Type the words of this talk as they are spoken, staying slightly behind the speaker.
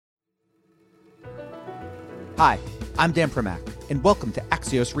Hi, I'm Dan Primack, and welcome to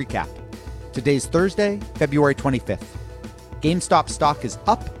Axios Recap. Today's Thursday, February 25th. GameStop stock is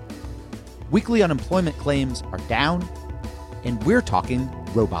up, weekly unemployment claims are down, and we're talking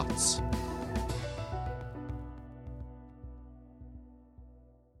robots.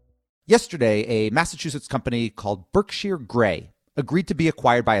 Yesterday, a Massachusetts company called Berkshire Grey agreed to be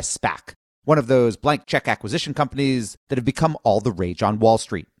acquired by a SPAC, one of those blank check acquisition companies that have become all the rage on Wall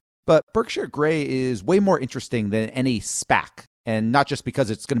Street. But Berkshire Grey is way more interesting than any SPAC, and not just because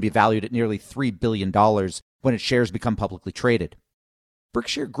it's going to be valued at nearly $3 billion when its shares become publicly traded.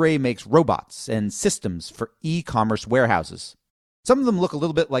 Berkshire Grey makes robots and systems for e-commerce warehouses. Some of them look a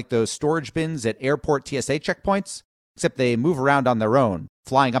little bit like those storage bins at airport TSA checkpoints, except they move around on their own,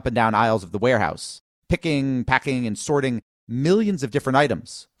 flying up and down aisles of the warehouse, picking, packing, and sorting millions of different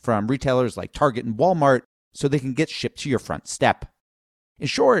items from retailers like Target and Walmart so they can get shipped to your front step. In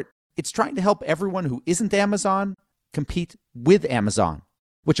short, it's trying to help everyone who isn't Amazon compete with Amazon,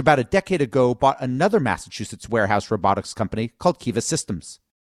 which about a decade ago bought another Massachusetts warehouse robotics company called Kiva Systems.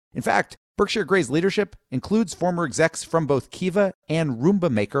 In fact, Berkshire Grey's leadership includes former execs from both Kiva and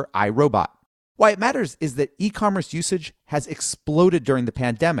Roomba maker iRobot. Why it matters is that e-commerce usage has exploded during the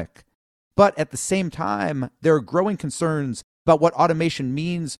pandemic. But at the same time, there are growing concerns about what automation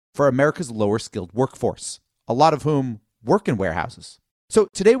means for America's lower-skilled workforce, a lot of whom work in warehouses. So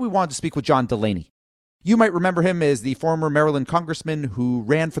today we wanted to speak with John Delaney. You might remember him as the former Maryland congressman who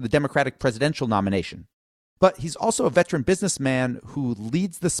ran for the Democratic presidential nomination. But he's also a veteran businessman who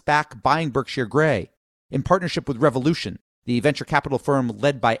leads the SPAC buying Berkshire Grey in partnership with Revolution, the venture capital firm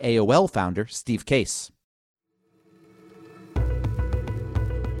led by AOL founder Steve Case.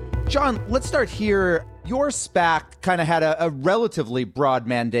 John, let's start here. Your SPAC kind of had a relatively broad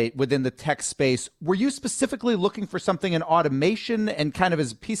mandate within the tech space. Were you specifically looking for something in automation? And kind of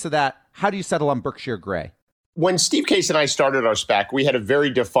as a piece of that, how do you settle on Berkshire Grey? When Steve Case and I started our SPAC, we had a very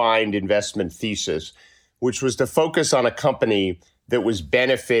defined investment thesis, which was to focus on a company that was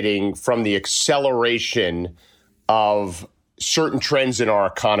benefiting from the acceleration of certain trends in our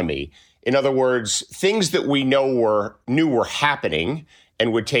economy. In other words, things that we knew were happening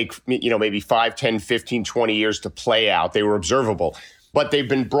and would take, maybe 5, 10, 15, 20 years to play out. They were observable, but they've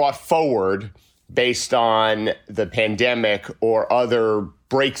been brought forward based on the pandemic or other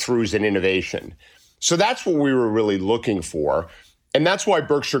breakthroughs in innovation. So that's what we were really looking for. And that's why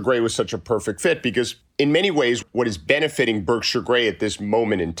Berkshire Grey was such a perfect fit, because in many ways, what is benefiting Berkshire Grey at this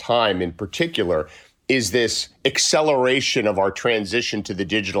moment in time in particular is this acceleration of our transition to the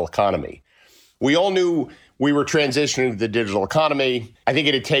digital economy. We all knew we were transitioning to the digital economy. I think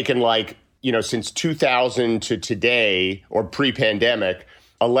it had taken since 2000 to today, or pre-pandemic,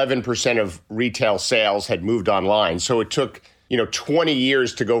 11% of retail sales had moved online. So it took, 20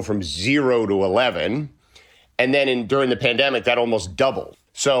 years to go from 0 to 11. And then during the pandemic, that almost doubled.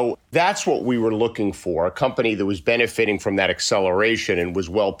 So that's what we were looking for, a company that was benefiting from that acceleration and was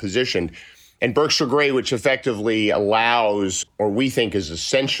well positioned. And Berkshire Grey, which effectively allows, or we think is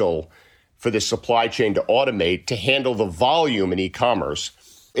essential for the supply chain to automate, to handle the volume in e-commerce,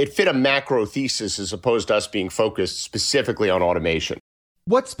 it fit a macro thesis as opposed to us being focused specifically on automation.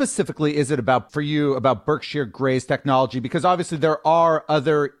 What specifically is it about Berkshire Grey's technology? Because obviously there are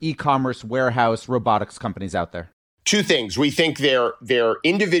other e-commerce warehouse robotics companies out there. Two things. We think their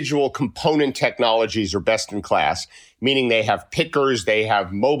individual component technologies are best in class, meaning they have pickers, they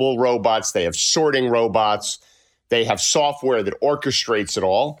have mobile robots, they have sorting robots, they have software that orchestrates it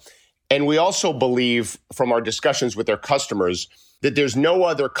all. And we also believe from our discussions with their customers that there's no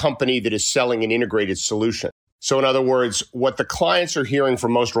other company that is selling an integrated solution. So in other words, what the clients are hearing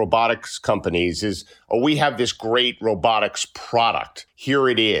from most robotics companies is, we have this great robotics product. Here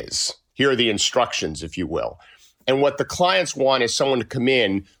it is. Here are the instructions, if you will. And what the clients want is someone to come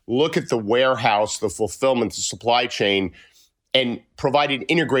in, look at the warehouse, the fulfillment, the supply chain, and provide an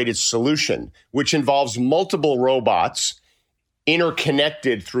integrated solution, which involves multiple robots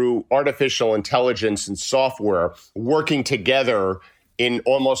interconnected through artificial intelligence and software, working together in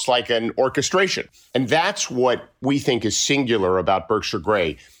almost like an orchestration. And that's what we think is singular about Berkshire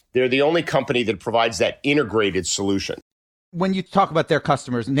Grey. They're the only company that provides that integrated solution. When you talk about their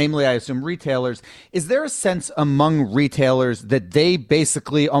customers, namely, I assume retailers, is there a sense among retailers that they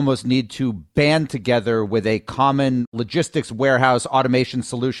basically almost need to band together with a common logistics warehouse automation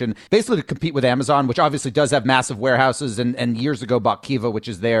solution, basically to compete with Amazon, which obviously does have massive warehouses and years ago bought Kiva, which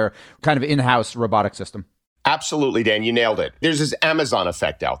is their kind of in-house robotic system? Absolutely, Dan. You nailed it. There's this Amazon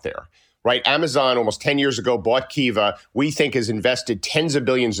effect out there, right? Amazon almost 10 years ago bought Kiva. We think has invested tens of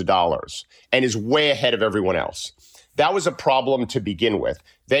billions of dollars and is way ahead of everyone else. That was a problem to begin with.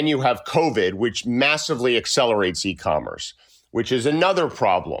 Then you have COVID, which massively accelerates e-commerce, which is another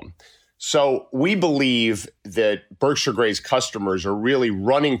problem. So we believe that Berkshire Gray's customers are really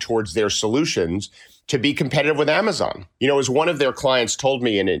running towards their solutions to be competitive with Amazon. As one of their clients told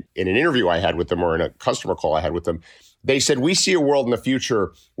me in an interview I had with them, or in a customer call I had with them, they said, we see a world in the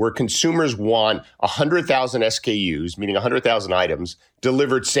future where consumers want 100,000 SKUs, meaning 100,000 items,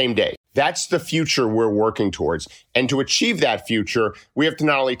 delivered same day. That's the future we're working towards. And to achieve that future, we have to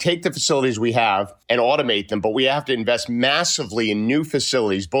not only take the facilities we have and automate them, but we have to invest massively in new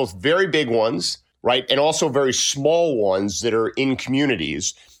facilities, both very big ones, right, and also very small ones that are in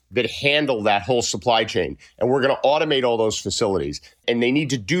communities that handle that whole supply chain. And we're going to automate all those facilities. And they need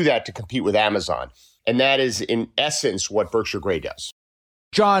to do that to compete with Amazon. And that is, in essence, what Berkshire Gray does.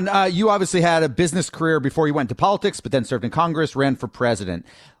 John, you obviously had a business career before you went to politics, but then served in Congress, ran for president.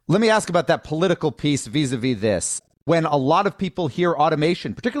 Let me ask about that political piece vis-a-vis this. When a lot of people hear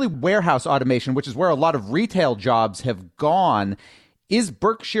automation, particularly warehouse automation, which is where a lot of retail jobs have gone, is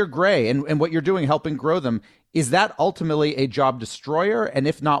Berkshire Gray and what you're doing helping grow them, is that ultimately a job destroyer? And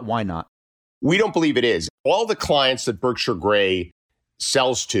if not, why not? We don't believe it is. All the clients that Berkshire Gray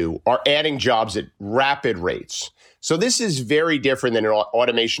sells to are adding jobs at rapid rates. So this is very different than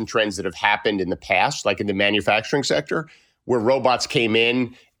automation trends that have happened in the past, like in the manufacturing sector, where robots came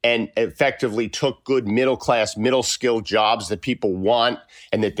in and effectively took good middle-class, middle-skilled jobs that people want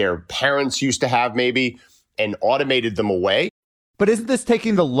and that their parents used to have maybe, and automated them away. But isn't this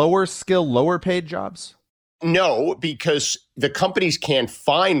taking the lower skill, lower paid jobs? No, because the companies can't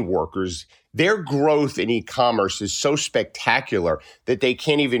find workers. Their growth in e-commerce is so spectacular that they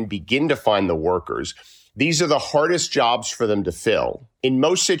can't even begin to find the workers. These are the hardest jobs for them to fill. In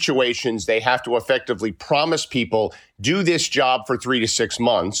most situations, they have to effectively promise people, do this job for 3 to 6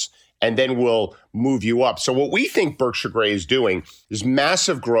 months, and then we'll move you up. So what we think Berkshire Gray is doing is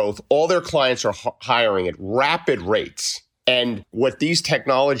massive growth. All their clients are hiring at rapid rates. And what these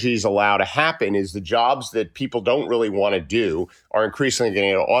technologies allow to happen is the jobs that people don't really want to do are increasingly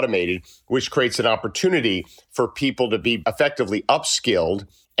getting automated, which creates an opportunity for people to be effectively upskilled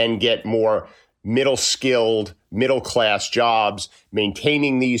and get more middle-skilled, middle-class jobs,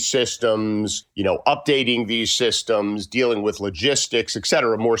 maintaining these systems, updating these systems, dealing with logistics, et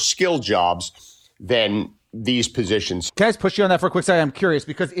cetera, more skilled jobs than these positions. Can I just push you on that for a quick second? I'm curious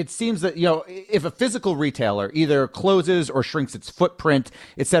because it seems that, if a physical retailer either closes or shrinks its footprint,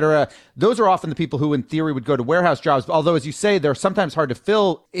 et cetera, those are often the people who in theory would go to warehouse jobs. Although, as you say, they're sometimes hard to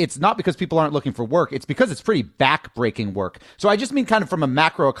fill. It's not because people aren't looking for work. It's because it's pretty back-breaking work. So I just mean kind of from a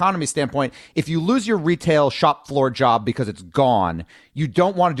macroeconomy standpoint, if you lose your retail shop floor job because it's gone, you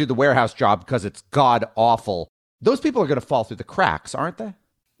don't want to do the warehouse job because it's god-awful. Those people are going to fall through the cracks, aren't they?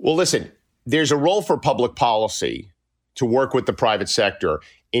 Well, listen, there's a role for public policy to work with the private sector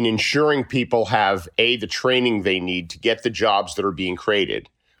in ensuring people have, the training they need to get the jobs that are being created,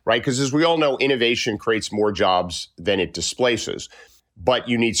 right? Because as we all know, innovation creates more jobs than it displaces, but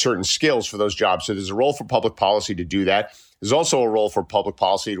you need certain skills for those jobs. So there's a role for public policy to do that. There's also a role for public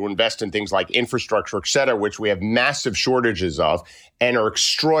policy to invest in things like infrastructure, et cetera, which we have massive shortages of and are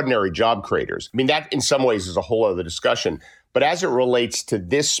extraordinary job creators. I mean, that in some ways is a whole other discussion. But as it relates to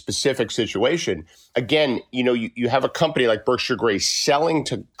this specific situation, again, you have a company like Berkshire Gray selling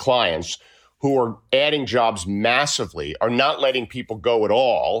to clients who are adding jobs massively, are not letting people go at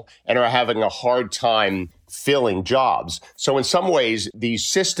all, and are having a hard time filling jobs. So in some ways, these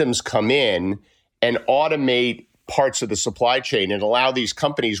systems come in and automate parts of the supply chain and allow these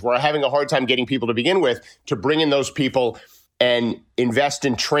companies who are having a hard time getting people to begin with to bring in those people and invest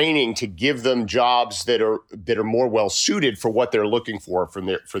in training to give them jobs that are more well suited for what they're looking for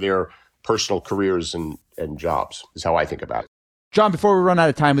their personal careers and jobs, is how I think about it. John, before we run out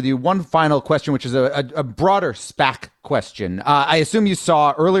of time with you, one final question, which is a broader SPAC question. I assume you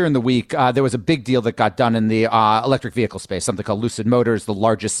saw earlier in the week, there was a big deal that got done in the electric vehicle space, something called Lucid Motors, the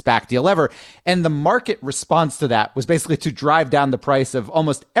largest SPAC deal ever. And the market response to that was basically to drive down the price of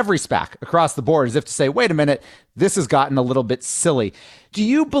almost every SPAC across the board, as if to say, wait a minute, this has gotten a little bit silly. Do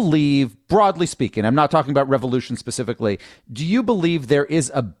you believe, broadly speaking, I'm not talking about Revolution specifically, do you believe there is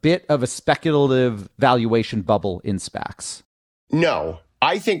a bit of a speculative valuation bubble in SPACs? No,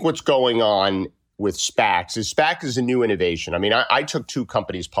 I think what's going on with SPAC is a new innovation. I mean, I took 2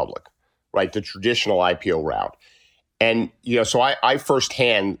 companies public, right? The traditional IPO route. And, so I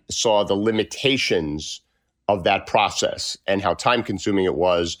firsthand saw the limitations of that process and how time consuming it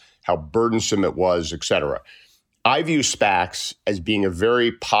was, how burdensome it was, et cetera. I view SPACs as being a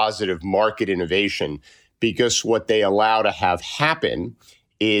very positive market innovation because what they allow to have happen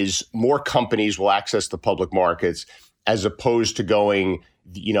is more companies will access the public markets as opposed to going,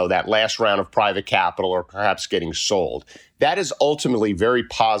 that last round of private capital or perhaps getting sold. That is ultimately very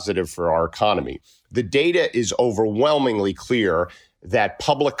positive for our economy. The data is overwhelmingly clear that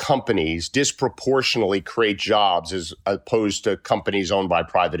public companies disproportionately create jobs as opposed to companies owned by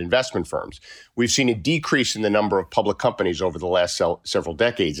private investment firms. We've seen a decrease in the number of public companies over the last several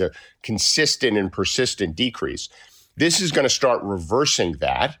decades, a consistent and persistent decrease. This is going to start reversing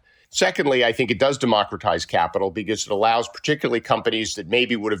that. Secondly, I think it does democratize capital because it allows particularly companies that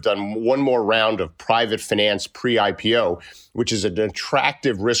maybe would have done one more round of private finance pre-IPO, which is an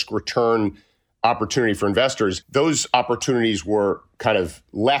attractive risk-return opportunity for investors. Those opportunities were kind of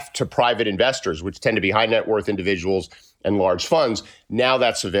left to private investors, which tend to be high net worth individuals and large funds. Now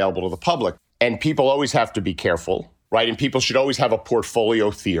that's available to the public. And people always have to be careful, right? And people should always have a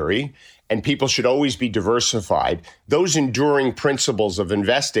portfolio theory, and people should always be diversified. Those enduring principles of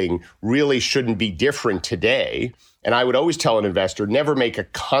investing really shouldn't be different today. And I would always tell an investor, never make a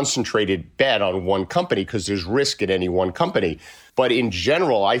concentrated bet on one company because there's risk in any one company. But in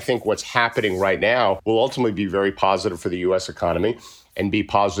general, I think what's happening right now will ultimately be very positive for the U.S. economy and be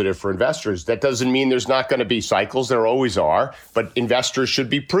positive for investors. That doesn't mean there's not going to be cycles. There always are. But investors should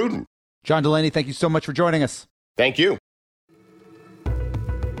be prudent. John Delaney, thank you so much for joining us. Thank you.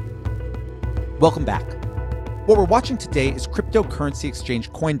 Welcome back. What we're watching today is cryptocurrency exchange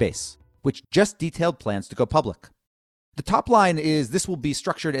Coinbase, which just detailed plans to go public. The top line is this will be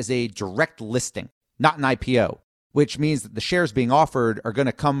structured as a direct listing, not an IPO, which means that the shares being offered are going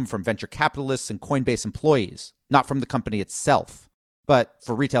to come from venture capitalists and Coinbase employees, not from the company itself. But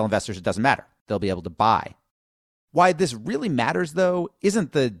for retail investors, it doesn't matter. They'll be able to buy. Why this really matters, though,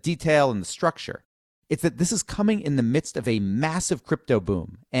 isn't the detail and the structure. It's that this is coming in the midst of a massive crypto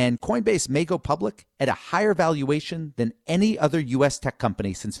boom, and Coinbase may go public at a higher valuation than any other U.S. tech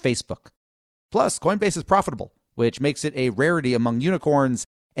company since Facebook. Plus, Coinbase is profitable, which makes it a rarity among unicorns,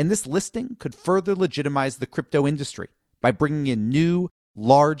 and this listing could further legitimize the crypto industry by bringing in new,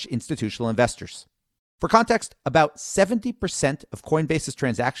 large institutional investors. For context, about 70% of Coinbase's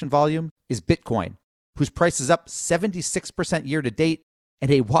transaction volume is Bitcoin, whose price is up 76% year to date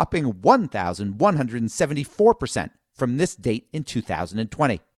and a whopping 1,174% from this date in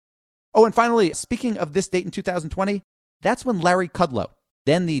 2020. Oh, and finally, speaking of this date in 2020, that's when Larry Kudlow,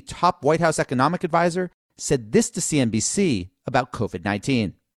 then the top White House economic advisor, said this to CNBC about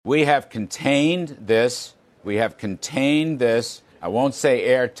COVID-19. We have contained this. I won't say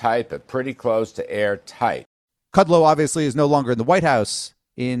airtight, but pretty close to airtight. Kudlow obviously is no longer in the White House.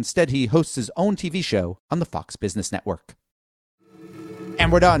 Instead, he hosts his own TV show on the Fox Business Network. And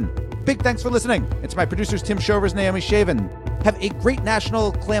we're done. Big thanks for listening. It's my producers Tim Shovers, Naomi Shavin. Have a great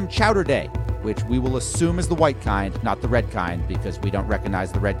National Clam Chowder Day, which we will assume is the white kind, not the red kind, because we don't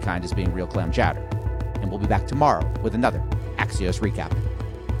recognize the red kind as being real clam chowder. And we'll be back tomorrow with another Axios Recap.